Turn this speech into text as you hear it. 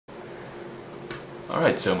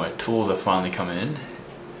Alright, so my tools have finally come in.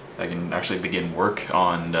 I can actually begin work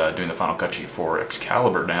on doing the final cut sheet for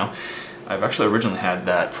Excaliber now. I've actually originally had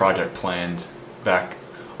that project planned back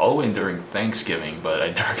all the way during Thanksgiving, but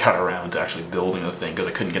I never got around to actually building the thing because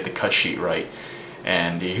I couldn't get the cut sheet right.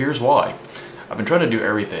 And here's why. I've been trying to do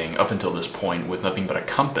everything up until this point with nothing but a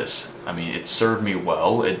compass. I mean, it served me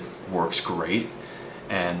well, it works great,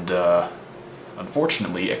 and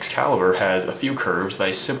unfortunately Excaliber has a few curves that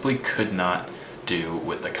I simply could not do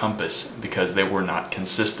with the compass because they were not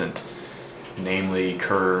consistent. Namely,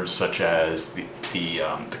 curves such as the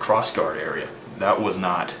crossguard area. That was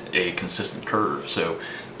not a consistent curve, so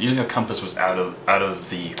using a compass was out of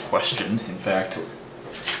the question. In fact,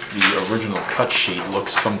 the original cut sheet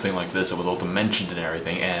looks something like this. It was all dimensioned and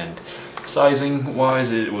everything, and sizing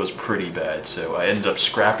wise it was pretty bad, so I ended up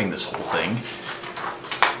scrapping this whole thing,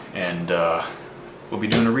 and we'll be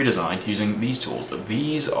doing a redesign using these tools.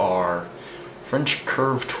 These are French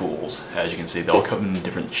curve tools. As you can see, they all come in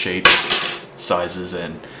different shapes, sizes,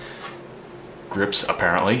 and grips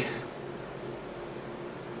apparently.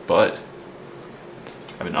 But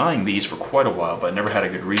I've been eyeing these for quite a while, but I never had a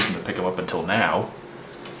good reason to pick them up until now.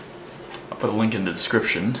 I'll put a link in the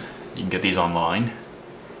description. You can get these online.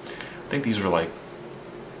 I think these were like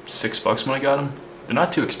 $6 when I got them. They're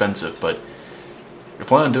not too expensive, but if you're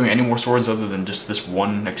planning on doing any more swords other than just this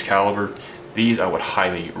one Excaliber, these I would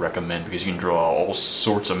highly recommend because you can draw all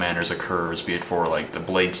sorts of manners of curves, be it for like the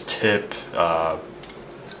blade's tip,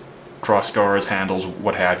 cross guards, handles,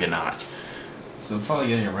 what have you not. So I'm finally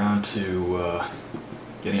getting around to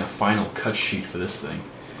getting a final cut sheet for this thing.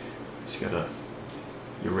 Just gotta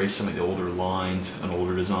erase some of the older lines, an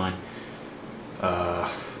older design.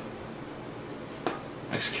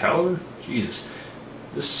 Excaliber? Jesus.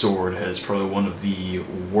 This sword has probably one of the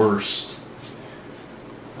worst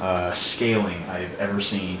scaling I've ever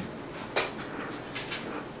seen.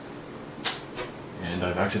 And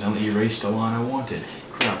I've accidentally erased a line I wanted.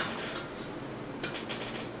 Crap.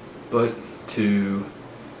 But to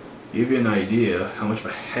give you an idea how much of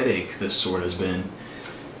a headache this sword has been,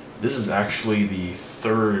 this is actually the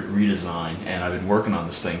third redesign, and I've been working on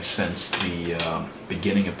this thing since the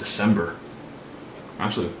beginning of December.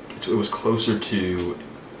 Actually, it was closer to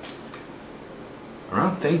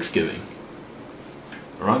around Thanksgiving.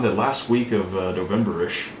 Around the last week of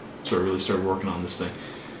November-ish, so I really started working on this thing.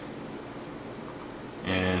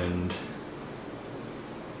 And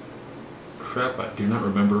crap, I do not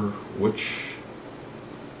remember which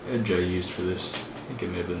edge I used for this. I think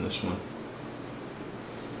it may have been this one.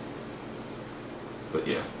 But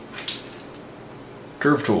yeah.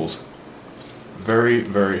 Curve tools. Very,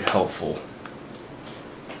 very helpful.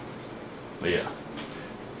 But yeah.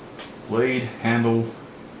 Blade, handle,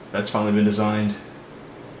 that's finally been designed.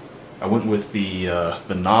 I went with the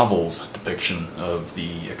novel's depiction of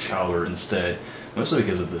the Excaliber instead, mostly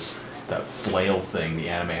because of that flail thing the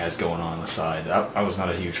anime has going on the side. I was not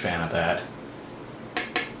a huge fan of that.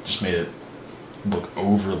 Just made it look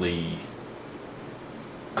overly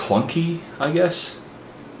clunky, I guess.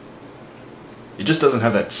 It just doesn't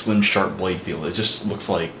have that slim, sharp blade feel. It just looks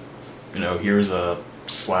like, you know, here's a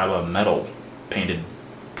slab of metal painted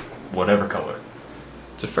whatever color.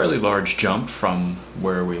 It's a fairly large jump from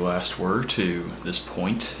where we last were to this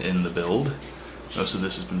point in the build. Most of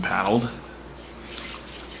this has been paneled.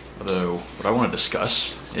 Although, what I want to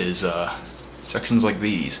discuss is sections like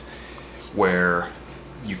these, where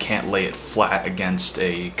you can't lay it flat against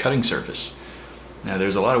a cutting surface. Now,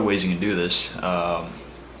 there's a lot of ways you can do this.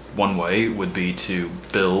 One way would be to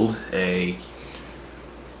build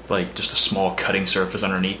just a small cutting surface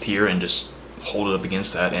underneath here and just hold it up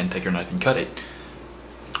against that and take your knife and cut it.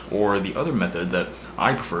 Or the other method that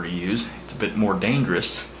I prefer to use, it's a bit more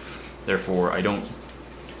dangerous, therefore I don't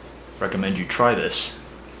recommend you try this,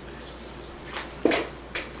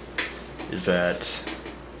 is that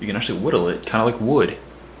you can actually whittle it kind of like wood,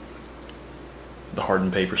 the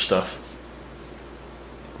hardened paper stuff.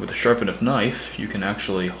 With a sharp enough knife, you can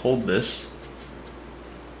actually hold this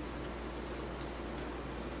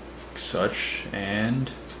like such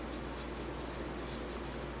and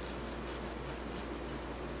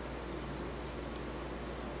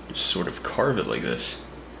just sort of carve it like this.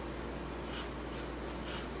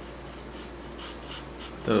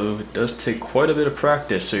 Though it does take quite a bit of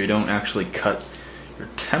practice so you don't actually cut your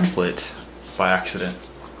template by accident.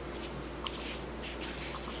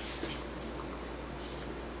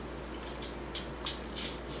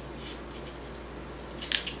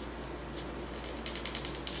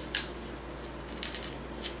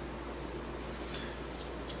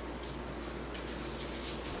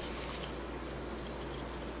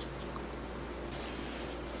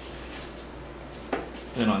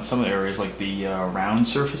 Then on some of the areas like the round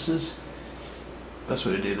surfaces, best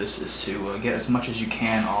way to do this is to get as much as you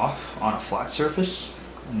can off on a flat surface,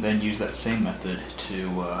 and then use that same method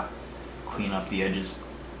to clean up the edges.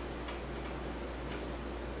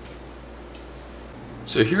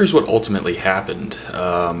 So here's what ultimately happened.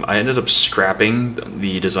 I ended up scrapping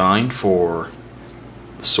the design for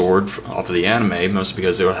the sword off of the anime, mostly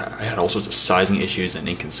because I had all sorts of sizing issues and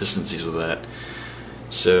inconsistencies with that.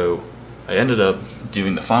 So I ended up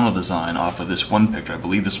doing the final design off of this one picture. I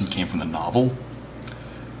believe this one came from the novel,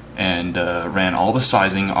 and ran all the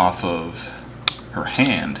sizing off of her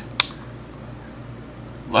hand.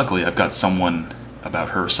 Luckily, I've got someone about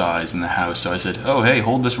her size in the house, so I said, "Oh hey,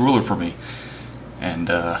 hold this ruler for me." And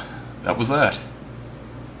that was that.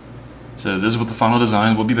 So this is what the final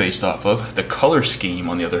design will be based off of. The color scheme,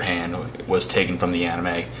 on the other hand, was taken from the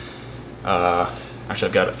anime. Actually,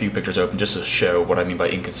 I've got a few pictures open just to show what I mean by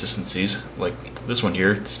inconsistencies. Like this one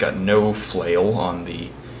here, it's got no flail on the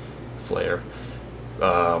flare.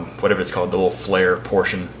 Whatever it's called, the little flare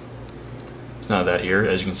portion. It's none of that here,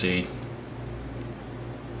 as you can see.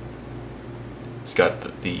 It's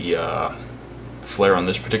got the flare on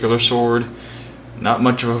this particular sword. Not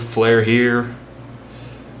much of a flare here.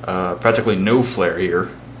 Practically no flare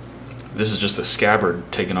here. This is just the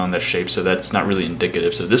scabbard taking on that shape, so that's not really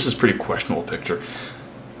indicative. So this is a pretty questionable picture.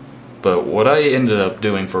 But what I ended up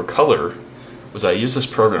doing for color was I used this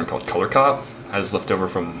program called Color Cop, as left over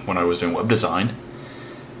from when I was doing web design,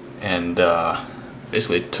 and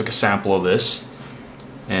basically took a sample of this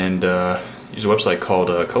and used a website called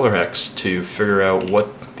ColorHex to figure out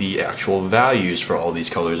what the actual values for all these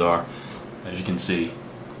colors are, as you can see.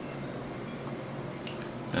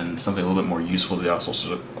 And something a little bit more useful, the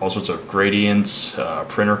all sorts of gradients,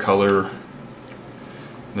 printer color.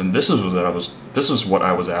 And this is what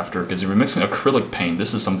I was after, because if you're mixing acrylic paint,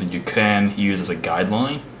 this is something you can use as a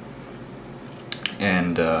guideline.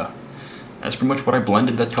 And that's pretty much what I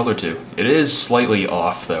blended that color to. It is slightly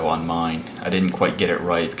off though on mine. I didn't quite get it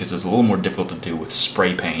right because it's a little more difficult to do with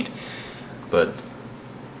spray paint. But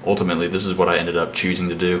ultimately, this is what I ended up choosing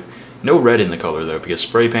to do. No red in the color though, because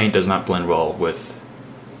spray paint does not blend well with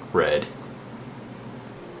red.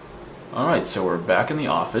 Alright, so we're back in the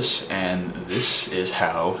office, and this is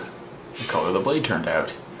how the color of the blade turned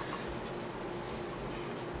out.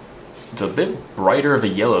 It's a bit brighter of a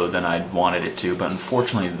yellow than I'd wanted it to, but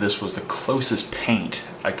unfortunately this was the closest paint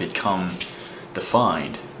I could come to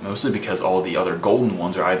find, mostly because all the other golden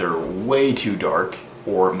ones are either way too dark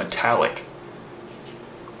or metallic.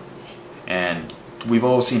 And we've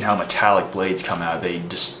all seen how metallic blades come out. They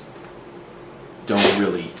just don't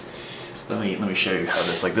really. Let me show you how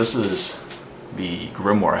this. Like, this is the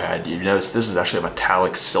grimoire I had. You notice this is actually a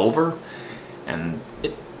metallic silver, and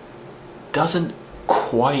it doesn't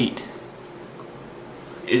quite.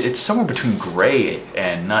 It's somewhere between gray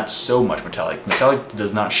and not so much metallic. Metallic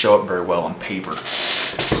does not show up very well on paper,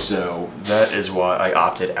 so that is why I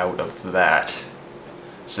opted out of that.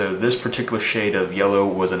 So this particular shade of yellow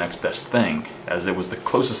was the next best thing, as it was the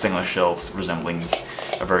closest thing on the shelf resembling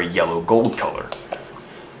a very yellow gold color.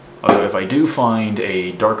 Although if I do find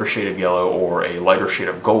a darker shade of yellow or a lighter shade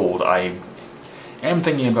of gold, I am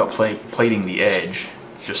thinking about plating the edge,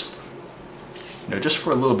 just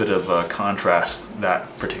for a little bit of contrast,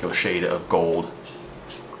 that particular shade of gold.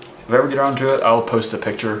 If I ever get around to it, I'll post a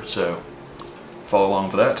picture, so follow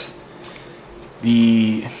along for that.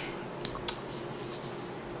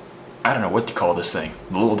 I don't know what to call this thing,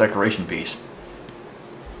 the little decoration piece.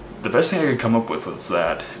 The best thing I could come up with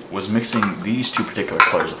was mixing these two particular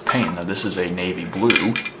colors of paint. Now this is a navy blue,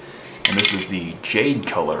 and this is the jade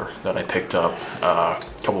color that I picked up a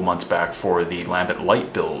couple months back for the Lambent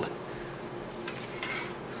Light build.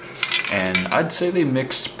 And I'd say they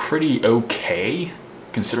mixed pretty okay,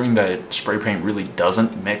 considering that spray paint really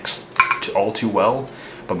doesn't mix all too well.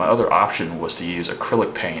 But my other option was to use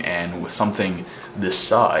acrylic paint, and with something this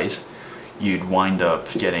size, you'd wind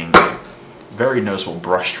up getting very noticeable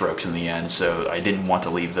brush strokes in the end, so I didn't want to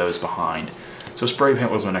leave those behind. So spray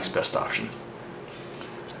paint was my next best option.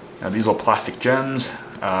 Now these little plastic gems,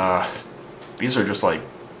 these are just like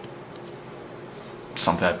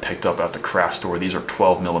something I picked up at the craft store. These are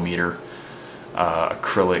 12mm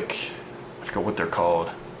acrylic, I forget what they're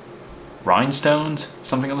called, rhinestones,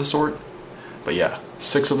 something of the sort. But yeah,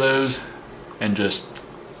 6 of those, and just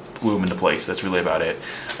glue them into place. That's really about it.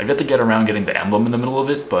 I've got to get around getting the emblem in the middle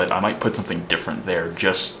of it, but I might put something different there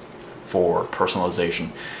just for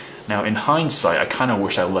personalization. Now in hindsight, I kind of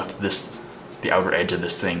wish I left the outer edge of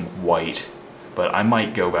this thing white, but I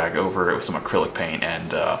might go back over it with some acrylic paint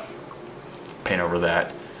and paint over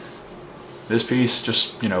that. This piece,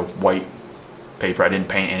 just, white paper. I didn't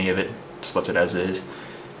paint any of it, just left it as is.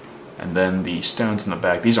 And then the stones in the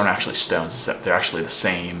back, these aren't actually stones, except they're actually the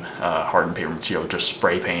same hardened paper material, just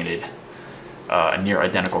spray painted a near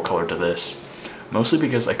identical color to this. Mostly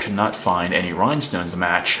because I could not find any rhinestones to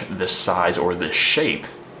match this size or this shape.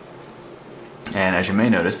 And as you may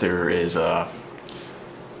notice, there is an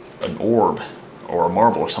orb or a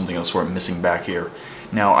marble or something of the sort missing back here.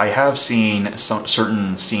 Now, I have seen some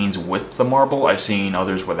certain scenes with the marble. I've seen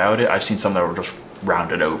others without it. I've seen some that were just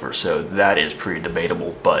rounded over, so that is pretty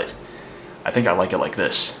debatable, but I think I like it like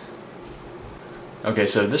this. Okay,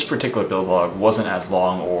 so this particular build log wasn't as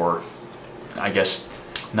long, or I guess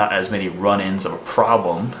not as many run-ins of a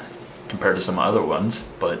problem compared to some other ones,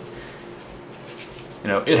 but you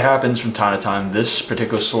know, it happens from time to time. This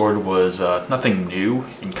particular sword was nothing new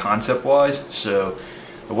in concept-wise, so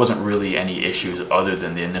there wasn't really any issues other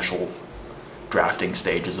than the initial drafting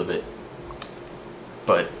stages of it.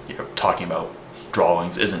 But you know, talking about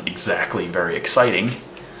drawings isn't exactly very exciting,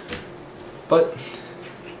 but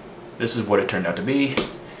this is what it turned out to be,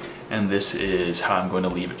 and this is how I'm going to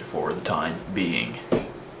leave it for the time being.